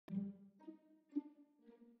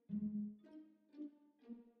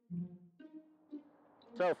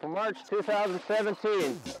So for March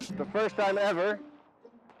 2017, the first time ever,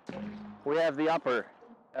 we have the upper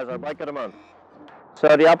as our bike of the month.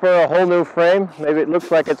 So the upper, a whole new frame. Maybe it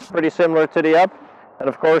looks like it's pretty similar to the up. And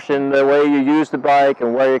of course, in the way you use the bike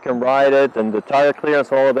and where you can ride it and the tire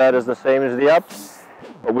clearance, all of that is the same as the up.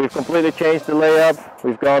 But we've completely changed the layup.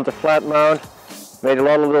 We've gone to flat mount, made a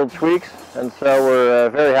lot of little tweaks, and so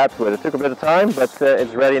we're very happy with it. It took a bit of time, but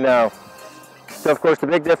it's ready now. So of course the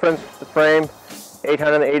big difference, the frame,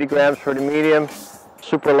 880 grams for the medium,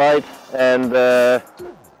 super light, and the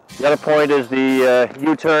other point is the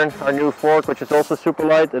U-turn, our new fork, which is also super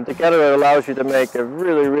light, and together it allows you to make a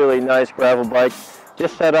really nice gravel bike.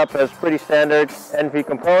 This setup has pretty standard NV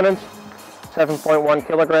components, 7.1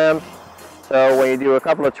 kilograms. So when you do a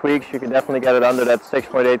couple of tweaks, you can definitely get it under that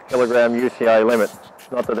 6.8 kilogram UCI limit.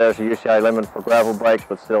 Not that there's a UCI limit for gravel bikes,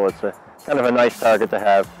 but still it's a kind of a nice target to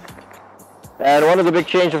have. And one of the big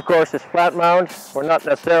changes, of course, is flat mount. We're not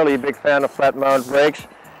necessarily a big fan of flat mount brakes,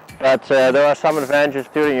 but there are some advantages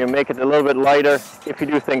to it. You make it a little bit lighter if you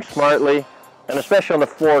do things smartly. And especially on the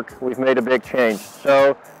fork, we've made a big change.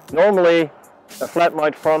 So normally, a flat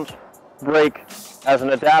mount front brake has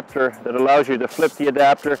an adapter that allows you to flip the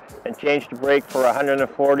adapter and change the brake for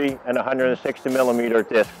 140 and 160 millimeter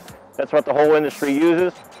disc. That's what the whole industry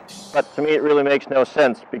uses, but to me it really makes no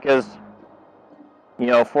sense because, you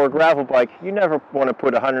know, for a gravel bike, you never want to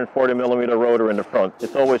put a 140 millimeter rotor in the front.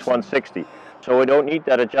 It's always 160. So we don't need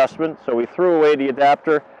that adjustment. So we threw away the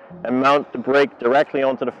adapter and mount the brake directly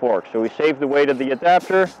onto the fork. So we save the weight of the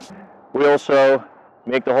adapter. We also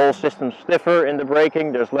make the whole system stiffer in the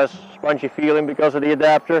braking. There's less spongy feeling because of the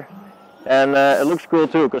adapter. And it looks cool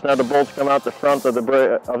too, because now the bolts come out the front of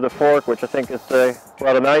the fork, which I think is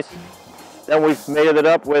rather nice. Then we've made it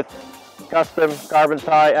up with custom carbon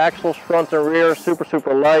tie axles, front and rear,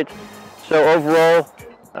 super light. So overall,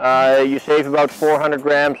 you save about 400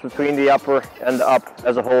 grams between the upper and the up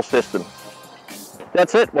as a whole system.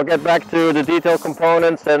 That's it. We'll get back to the detailed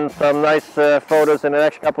components and some nice photos in the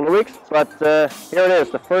next couple of weeks. But here it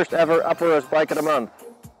is, the first ever upper as bike of the month.